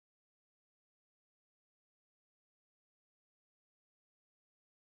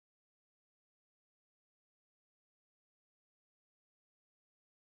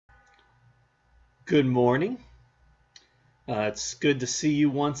Good morning. It's good to see you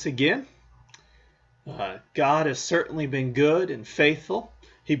once again. God has certainly been good and faithful.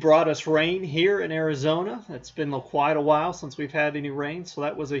 He brought us rain here in Arizona. It's been quite a while since we've had any rain, so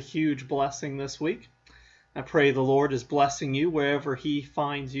that was a huge blessing this week. I pray the Lord is blessing you wherever He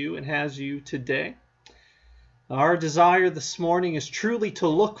finds you and has you today. Our desire this morning is truly to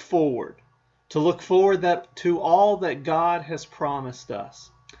look forward to all that God has promised us.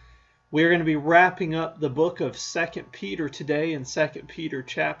 We're going to be wrapping up the book of 2 Peter today in 2 Peter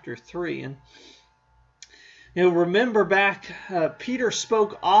chapter 3. And remember back, Peter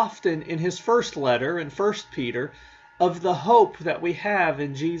spoke often in his first letter, in 1 Peter, of the hope that we have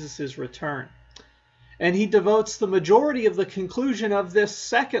in Jesus' return. And he devotes the majority of the conclusion of this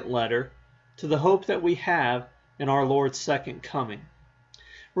second letter to the hope that we have in our Lord's second coming.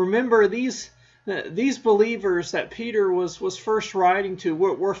 Remember, these believers that Peter was first writing to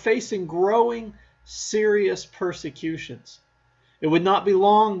were facing growing, serious persecutions. It would not be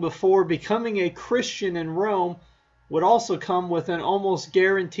long before becoming a Christian in Rome would also come with an almost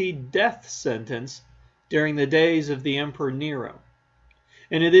guaranteed death sentence during the days of the Emperor Nero.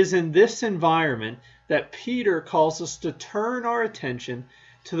 And it is in this environment that Peter calls us to turn our attention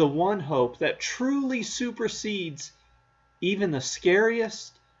to the one hope that truly supersedes even the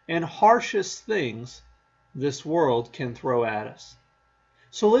scariest and harshest things this world can throw at us.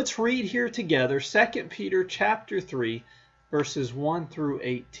 So let's read here together 2 Peter chapter 3, verses 1 through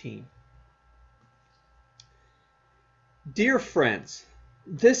 18. Dear friends,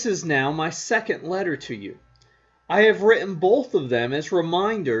 this is now my second letter to you. I have written both of them as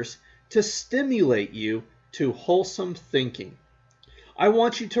reminders to stimulate you to wholesome thinking. I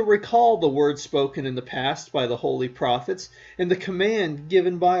want you to recall the words spoken in the past by the holy prophets and the command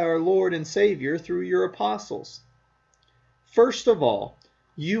given by our Lord and Savior through your apostles. First of all,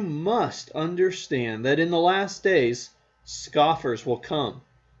 you must understand that in the last days scoffers will come,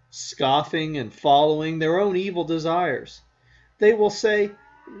 scoffing and following their own evil desires. They will say,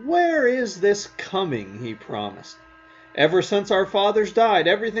 "Where is this coming he promised? Ever since our fathers died,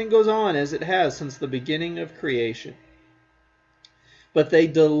 everything goes on as it has since the beginning of creation." But they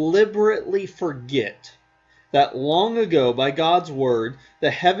deliberately forget that long ago, by God's word,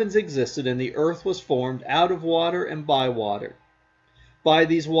 the heavens existed and the earth was formed out of water and by water. By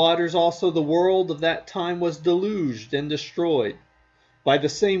these waters also the world of that time was deluged and destroyed. By the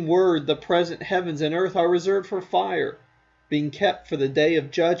same word, the present heavens and earth are reserved for fire, being kept for the day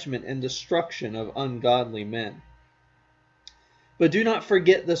of judgment and destruction of ungodly men. But do not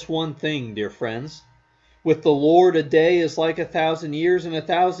forget this one thing, dear friends. With the Lord, a day is like 1,000 years, and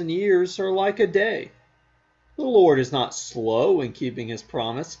 1,000 years are like a day. The Lord is not slow in keeping His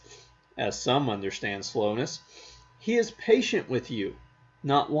promise, as some understand slowness. He is patient with you,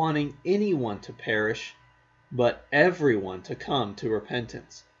 not wanting anyone to perish, but everyone to come to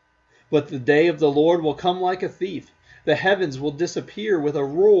repentance. But the day of the Lord will come like a thief. The heavens will disappear with a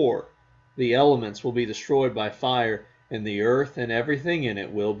roar. The elements will be destroyed by fire, and the earth and everything in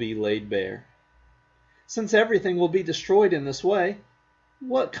it will be laid bare. Since everything will be destroyed in this way,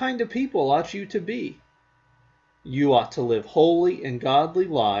 what kind of people ought you to be? You ought to live holy and godly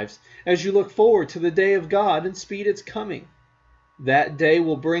lives as you look forward to the day of God and speed its coming. That day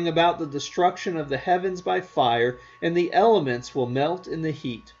will bring about the destruction of the heavens by fire, and the elements will melt in the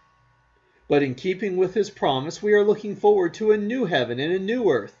heat. But in keeping with His promise, we are looking forward to a new heaven and a new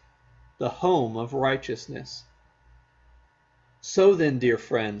earth, the home of righteousness. So then, dear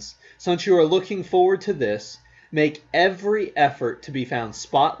friends, since you are looking forward to this, make every effort to be found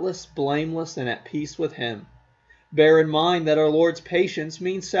spotless, blameless, and at peace with Him. Bear in mind that our Lord's patience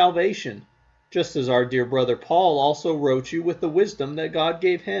means salvation, just as our dear brother Paul also wrote you with the wisdom that God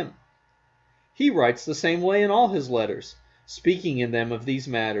gave him. He writes the same way in all his letters, speaking in them of these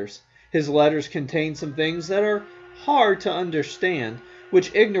matters. His letters contain some things that are hard to understand,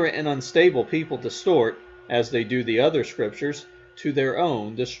 which ignorant and unstable people distort, as they do the other scriptures, to their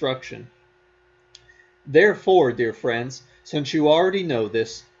own destruction. Therefore, dear friends, since you already know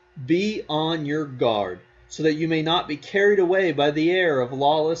this, be on your guard, so that you may not be carried away by the error of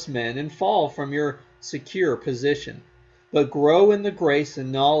lawless men and fall from your secure position, but grow in the grace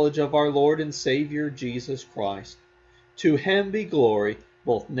and knowledge of our Lord and Savior Jesus Christ. To Him be glory,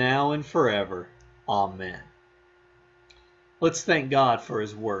 both now and forever. Amen. Let's thank God for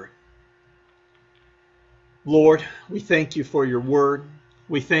His word. Lord, we thank you for your word.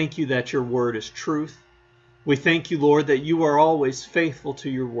 We thank you that your word is truth. We thank you, Lord, that you are always faithful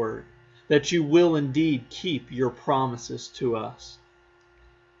to your word, that you will indeed keep your promises to us.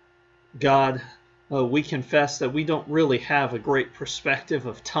 God, we confess that we don't really have a great perspective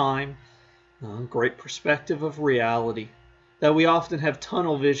of time. great perspective of reality, that we often have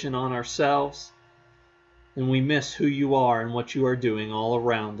tunnel vision on ourselves, and we miss who you are and what you are doing all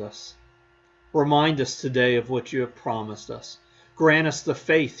around us. Remind us today of what you have promised us. Grant us the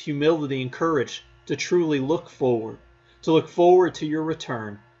faith, humility, and courage to truly look forward to your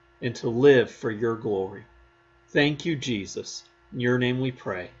return, and to live for your glory. Thank you, Jesus. In your name we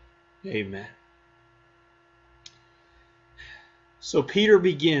pray. Amen. So Peter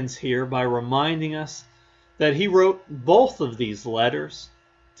begins here by reminding us that he wrote both of these letters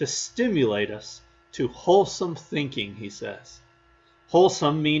to stimulate us to wholesome thinking, he says.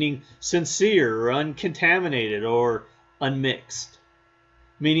 Wholesome meaning sincere, uncontaminated, or unmixed.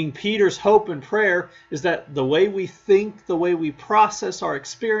 Meaning Peter's hope and prayer is that the way we think, the way we process our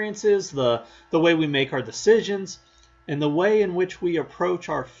experiences, the way we make our decisions, and the way in which we approach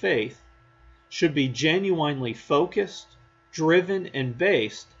our faith should be genuinely focused, driven, and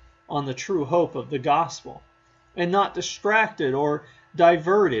based on the true hope of the gospel, and not distracted or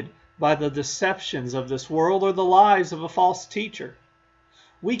diverted by the deceptions of this world or the lies of a false teacher.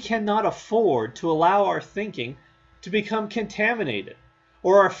 We cannot afford to allow our thinking to become contaminated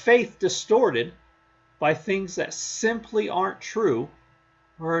or our faith distorted by things that simply aren't true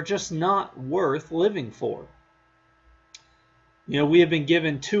or are just not worth living for. We have been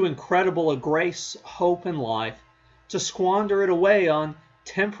given too incredible a grace, hope, and life to squander it away on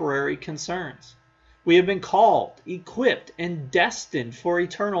temporary concerns. We have been called, equipped, and destined for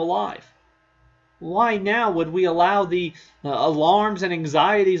eternal life. Why now would we allow the alarms and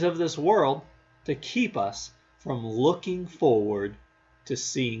anxieties of this world to keep us from looking forward to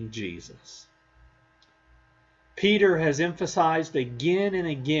seeing Jesus? Peter has emphasized again and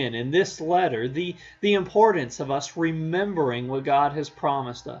again in this letter the importance of us remembering what God has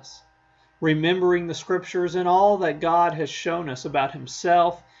promised us, remembering the scriptures and all that God has shown us about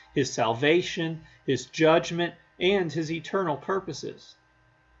himself, his salvation, his judgment, and his eternal purposes.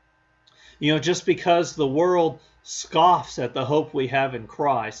 Just because the world scoffs at the hope we have in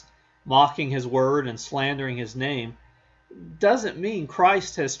Christ, mocking his word and slandering his name, doesn't mean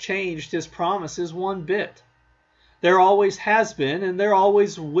Christ has changed his promises one bit. There always has been, and there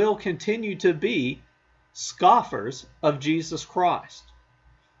always will continue to be, scoffers of Jesus Christ,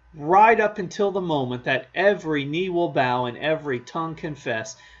 right up until the moment that every knee will bow and every tongue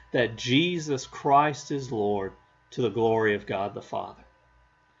confess that Jesus Christ is Lord, to the glory of God the Father.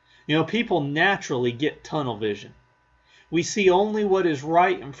 People naturally get tunnel vision. We see only what is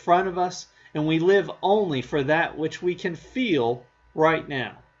right in front of us, and we live only for that which we can feel right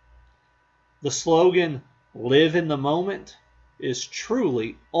now. The slogan, "Live in the moment," is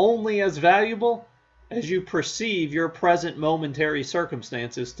truly only as valuable as you perceive your present momentary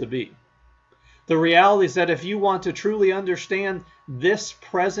circumstances to be. The reality is that if you want to truly understand this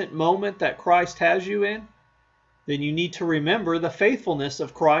present moment that Christ has you in, then you need to remember the faithfulness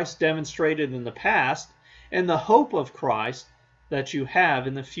of Christ demonstrated in the past and the hope of Christ that you have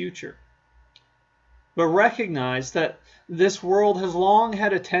in the future. But recognize that this world has long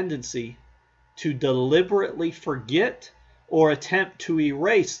had a tendency to deliberately forget or attempt to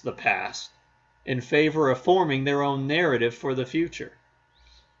erase the past in favor of forming their own narrative for the future.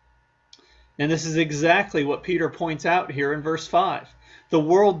 And this is exactly what Peter points out here in verse 5. The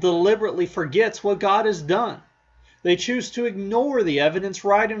world deliberately forgets what God has done. They choose to ignore the evidence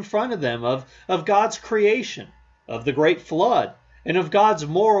right in front of them of God's creation, of the great flood, and of God's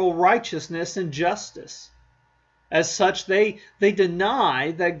moral righteousness and justice. As such, they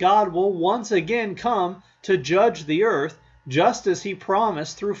deny that God will once again come to judge the earth just as he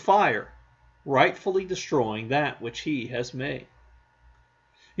promised through fire, rightfully destroying that which he has made.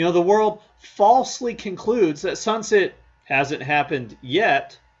 The world falsely concludes that since it hasn't happened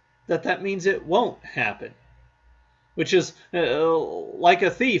yet, that means it won't happen. Which is like a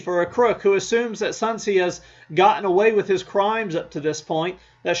thief or a crook who assumes that since he has gotten away with his crimes up to this point,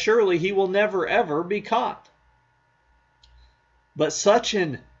 that surely he will never ever be caught. But such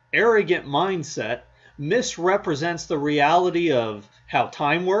an arrogant mindset misrepresents the reality of how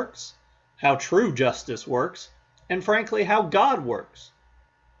time works, how true justice works, and frankly, how God works.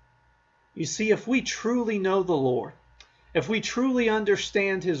 You see, if we truly know the Lord, if we truly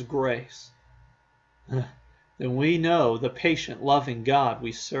understand his grace, then we know the patient, loving God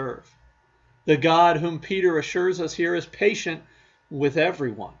we serve. The God whom Peter assures us here is patient with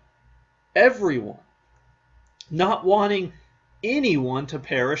everyone. Everyone. Not wanting anyone to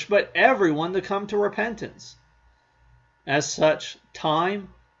perish, but everyone to come to repentance. As such, time,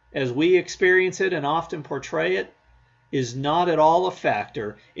 as we experience it and often portray it, is not at all a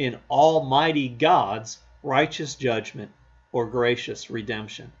factor in Almighty God's righteous judgment or gracious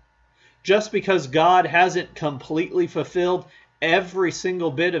redemption. Just because God hasn't completely fulfilled every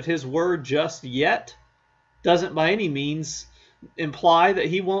single bit of His word just yet doesn't by any means imply that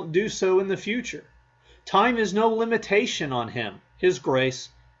He won't do so in the future. Time is no limitation on Him, His grace,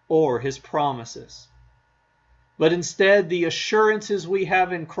 or His promises. But instead, the assurances we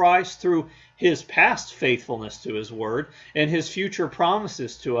have in Christ through His past faithfulness to His word and His future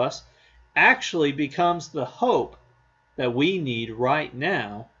promises to us actually becomes the hope that we need right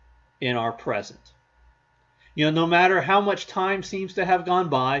now in our present. No matter how much time seems to have gone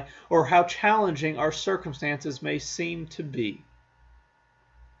by or how challenging our circumstances may seem to be,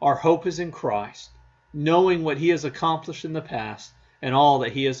 our hope is in Christ, knowing what He has accomplished in the past and all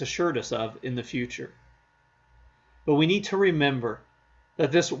that He has assured us of in the future. But we need to remember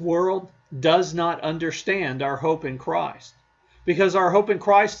that this world does not understand our hope in Christ, because our hope in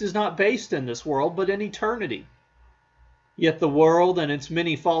Christ is not based in this world, but in eternity. Yet the world and its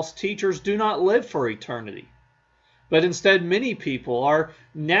many false teachers do not live for eternity, but instead many people are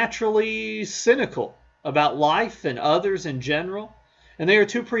naturally cynical about life and others in general, and they are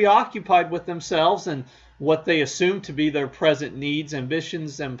too preoccupied with themselves and what they assume to be their present needs,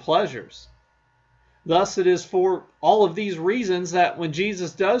 ambitions, and pleasures. Thus it is for all of these reasons that when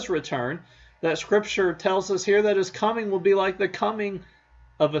Jesus does return, that Scripture tells us here that His coming will be like the coming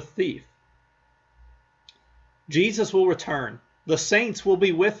of a thief. Jesus will return. The saints will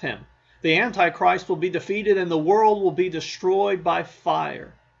be with Him. The Antichrist will be defeated and the world will be destroyed by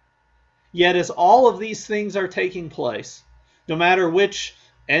fire. Yet as all of these things are taking place, no matter which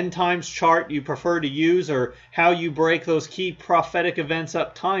end times chart you prefer to use or how you break those key prophetic events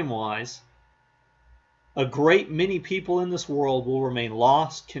up time-wise, a great many people in this world will remain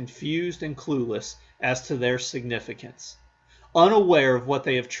lost, confused, and clueless as to their significance, unaware of what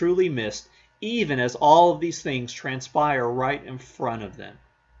they have truly missed, even as all of these things transpire right in front of them.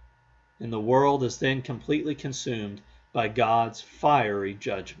 And the world is then completely consumed by God's fiery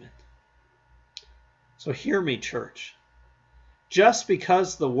judgment. So hear me, church. Just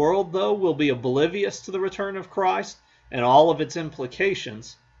because the world, though, will be oblivious to the return of Christ and all of its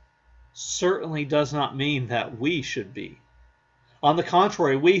implications, certainly does not mean that we should be. On the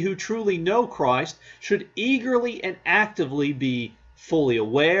contrary, we who truly know Christ should eagerly and actively be fully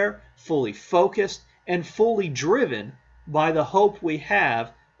aware, fully focused, and fully driven by the hope we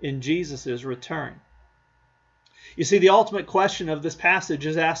have in Jesus' return. You see, the ultimate question of this passage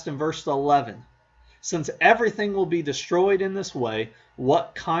is asked in verse 11. Since everything will be destroyed in this way,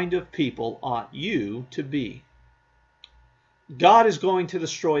 what kind of people ought you to be? God is going to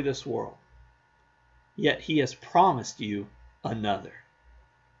destroy this world, yet He has promised you another.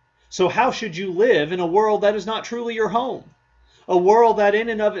 So how should you live in a world that is not truly your home? A world that in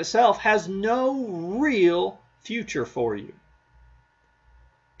and of itself has no real future for you?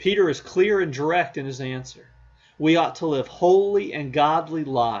 Peter is clear and direct in his answer. We ought to live holy and godly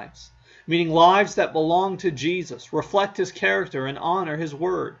lives, meaning lives that belong to Jesus, reflect His character, and honor His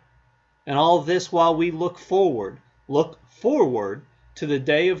word. And all of this while we look forward to the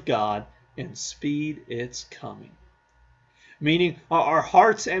day of God and speed its coming. Meaning our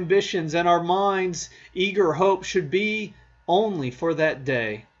heart's ambitions and our mind's eager hope should be only for that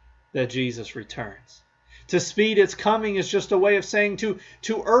day that Jesus returns. To speed its coming is just a way of saying to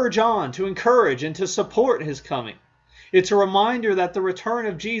urge on, to encourage, and to support His coming. It's a reminder that the return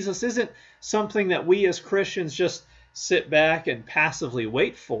of Jesus isn't something that we as Christians just sit back and passively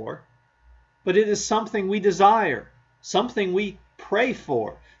wait for, but it is something we desire, something we pray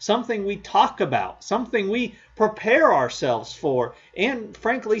for, something we talk about, something we prepare ourselves for, and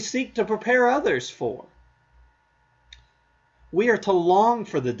frankly seek to prepare others for. We are to long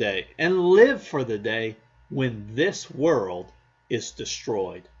for the day and live for the day when this world is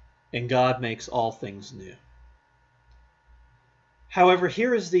destroyed and God makes all things new. However,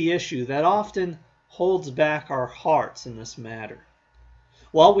 here is the issue that often holds back our hearts in this matter.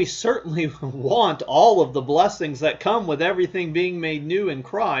 While we certainly want all of the blessings that come with everything being made new in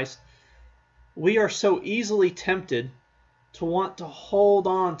Christ, we are so easily tempted to want to hold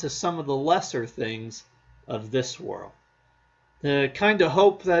on to some of the lesser things of this world. The kind of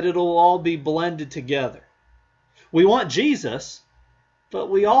hope that it'll all be blended together. We want Jesus, but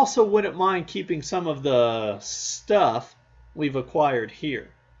we also wouldn't mind keeping some of the stuff we've acquired here.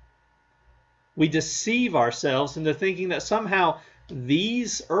 We deceive ourselves into thinking that somehow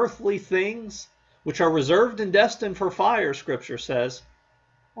these earthly things, which are reserved and destined for fire, Scripture says,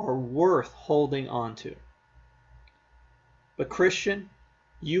 are worth holding on to. But Christian,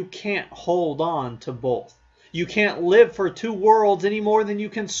 you can't hold on to both. You can't live for two worlds any more than you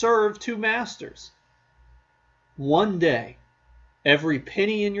can serve two masters. One day, Every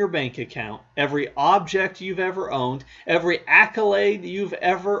penny in your bank account, every object you've ever owned, every accolade you've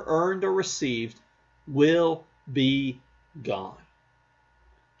ever earned or received will be gone.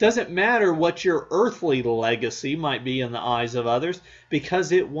 Doesn't matter what your earthly legacy might be in the eyes of others,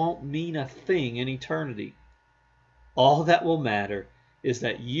 because it won't mean a thing in eternity. All that will matter is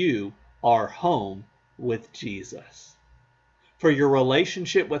that you are home with Jesus. For your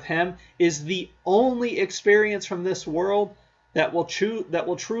relationship with Him is the only experience from this world that will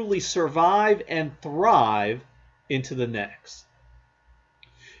truly survive and thrive into the next.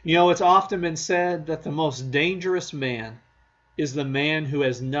 You know, it's often been said that the most dangerous man is the man who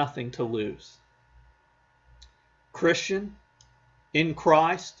has nothing to lose. Christian, in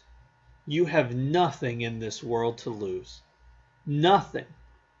Christ, you have nothing in this world to lose. Nothing.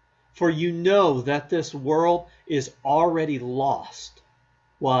 For you know that this world is already lost,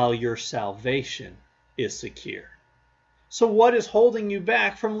 while your salvation is secure. So what is holding you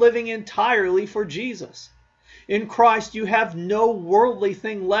back from living entirely for Jesus? In Christ, you have no worldly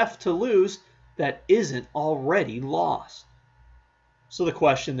thing left to lose that isn't already lost. So the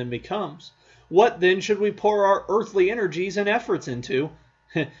question then becomes, what then should we pour our earthly energies and efforts into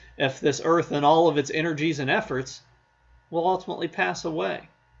if this earth and all of its energies and efforts will ultimately pass away?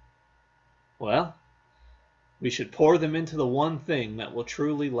 Well, we should pour them into the one thing that will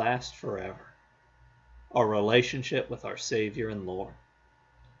truly last forever: our relationship with our Savior and Lord.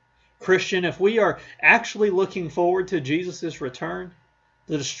 Christian, if we are actually looking forward to Jesus' return,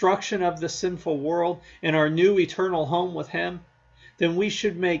 the destruction of the sinful world, and our new eternal home with Him, then we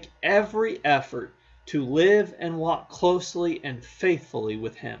should make every effort to live and walk closely and faithfully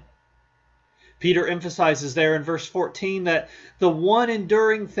with Him. Peter emphasizes there in verse 14 that the one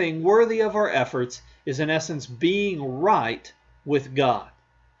enduring thing worthy of our efforts is in essence being right with God,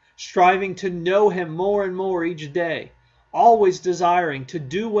 striving to know Him more and more each day, always desiring to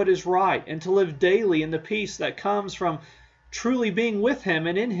do what is right and to live daily in the peace that comes from truly being with Him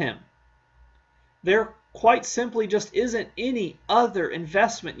and in Him. There quite simply just isn't any other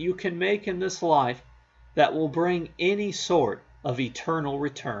investment you can make in this life that will bring any sort of eternal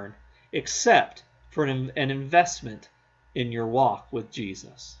return, except for an investment in your walk with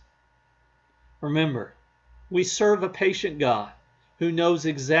Jesus. Remember, we serve a patient God who knows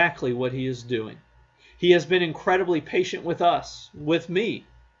exactly what He is doing. He has been incredibly patient with us, with me,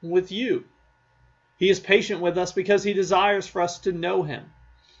 with you. He is patient with us because He desires for us to know Him.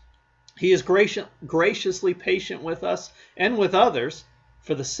 He is graciously patient with us and with others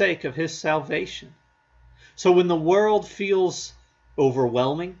for the sake of His salvation. So when the world feels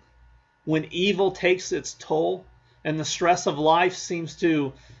overwhelming, when evil takes its toll, and the stress of life seems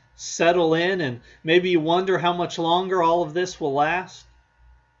to settle in, and maybe you wonder how much longer all of this will last,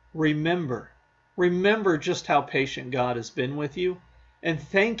 remember just how patient God has been with you, and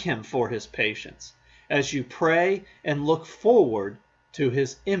thank Him for His patience as you pray and look forward to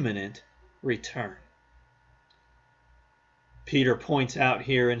His imminent return. Peter points out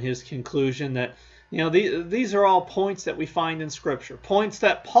here in his conclusion that these are all points that we find in Scripture, points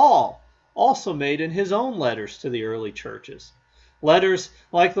that Paul also made in his own letters to the early churches, letters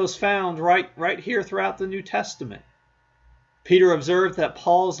like those found right here throughout the New Testament. Peter observed that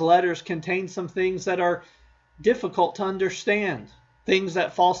Paul's letters contain some things that are difficult to understand, things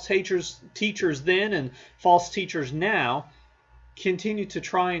that false teachers then and false teachers now continue to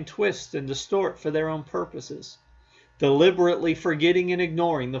try and twist and distort for their own purposes, deliberately forgetting and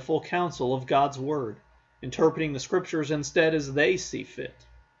ignoring the full counsel of God's Word, interpreting the Scriptures instead as they see fit.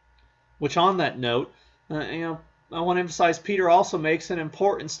 Which, on that note, I want to emphasize Peter also makes an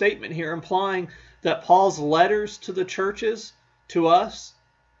important statement here, implying that Paul's letters to the churches, to us,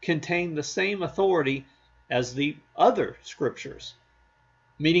 contain the same authority as the other Scriptures.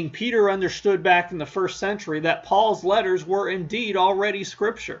 Meaning Peter understood back in the first century that Paul's letters were indeed already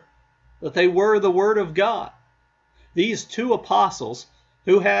Scripture, that they were the Word of God. These two apostles,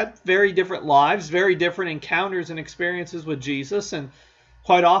 who had very different lives, very different encounters and experiences with Jesus, and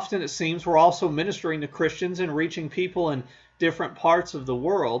quite often it seems were also ministering to Christians and reaching people in different parts of the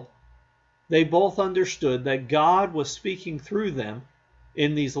world, they both understood that God was speaking through them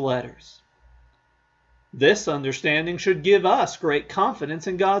in these letters. This understanding should give us great confidence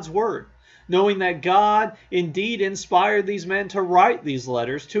in God's Word, knowing that God indeed inspired these men to write these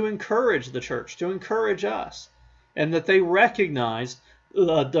letters to encourage the church, to encourage us, and that they recognized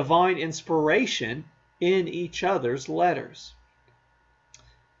the divine inspiration in each other's letters.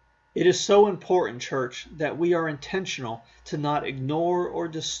 It is so important, church, that we are intentional to not ignore or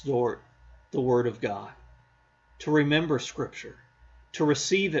distort the Word of God, to remember Scripture, to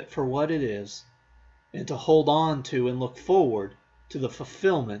receive it for what it is, and to hold on to and look forward to the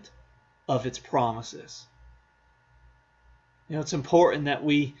fulfillment of its promises. It's important that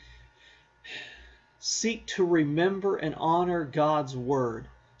we seek to remember and honor God's word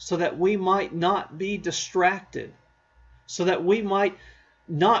so that we might not be distracted, so that we might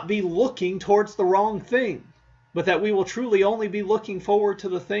not be looking towards the wrong thing, but that we will truly only be looking forward to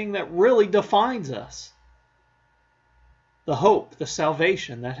the thing that really defines us. The hope, the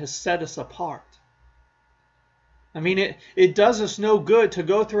salvation that has set us apart. It does us no good to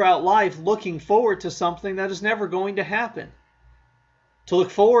go throughout life looking forward to something that is never going to happen. To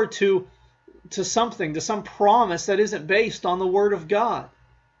look forward to something, to some promise that isn't based on the Word of God,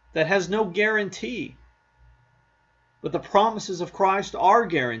 that has no guarantee. But the promises of Christ are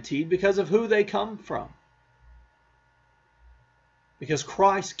guaranteed because of who they come from. Because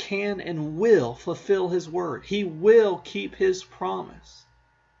Christ can and will fulfill His word. He will keep His promise.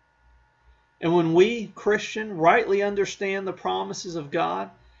 And when we, Christian, rightly understand the promises of God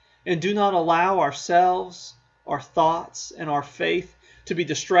and do not allow ourselves, our thoughts, and our faith to be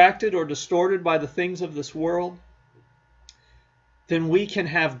distracted or distorted by the things of this world, then we can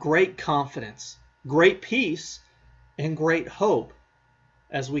have great confidence, great peace, and great hope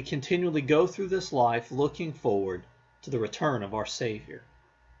as we continually go through this life looking forward to the return of our Savior.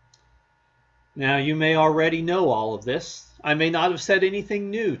 Now, you may already know all of this. I may not have said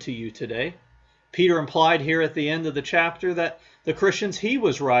anything new to you today. Peter implied here at the end of the chapter that the Christians he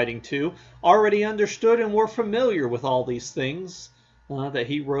was writing to already understood and were familiar with all these things that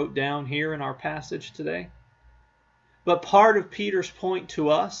he wrote down here in our passage today. But part of Peter's point to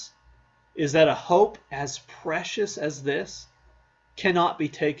us is that a hope as precious as this cannot be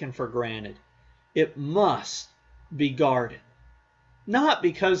taken for granted. It must be guarded. Not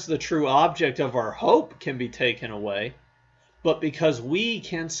because the true object of our hope can be taken away, but because we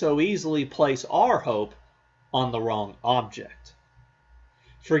can so easily place our hope on the wrong object,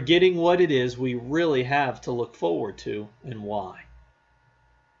 forgetting what it is we really have to look forward to and why.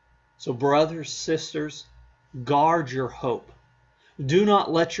 So brothers, sisters, guard your hope. Do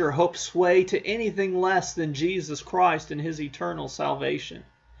not let your hope sway to anything less than Jesus Christ and His eternal salvation.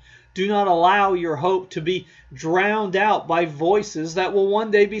 Do not allow your hope to be drowned out by voices that will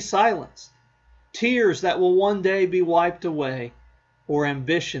one day be silenced, tears that will one day be wiped away, or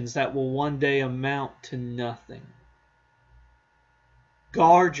ambitions that will one day amount to nothing.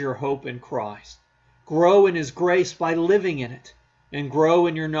 Guard your hope in Christ. Grow in His grace by living in it, and grow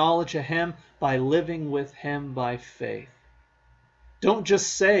in your knowledge of Him by living with Him by faith. Don't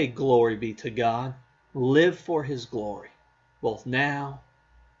just say, "Glory be to God." Live for His glory, both now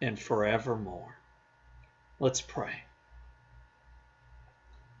and forevermore. Let's pray.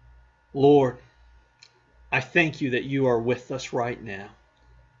 Lord, I thank You that You are with us right now,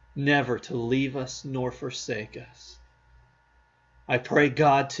 never to leave us nor forsake us. I pray,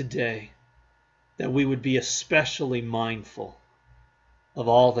 God, today that we would be especially mindful of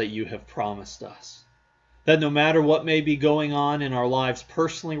all that You have promised us. That no matter what may be going on in our lives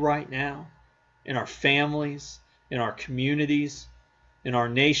personally right now, in our families, in our communities, in our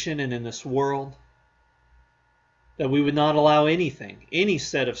nation and in this world, that we would not allow anything, any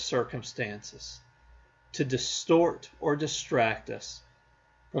set of circumstances, to distort or distract us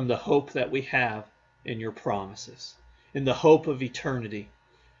from the hope that we have in Your promises, in the hope of eternity,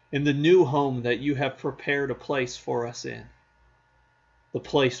 in the new home that You have prepared a place for us in, the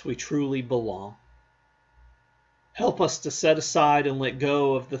place we truly belong. Help us to set aside and let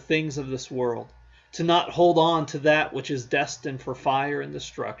go of the things of this world, to not hold on to that which is destined for fire and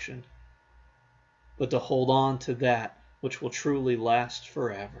destruction, but to hold on to that which will truly last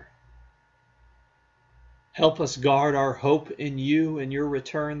forever. Help us guard our hope in You and Your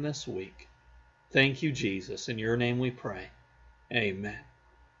return this week. Thank You, Jesus. In Your name we pray. Amen.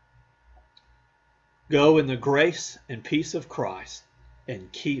 Go in the grace and peace of Christ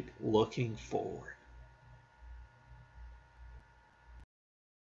and keep looking forward.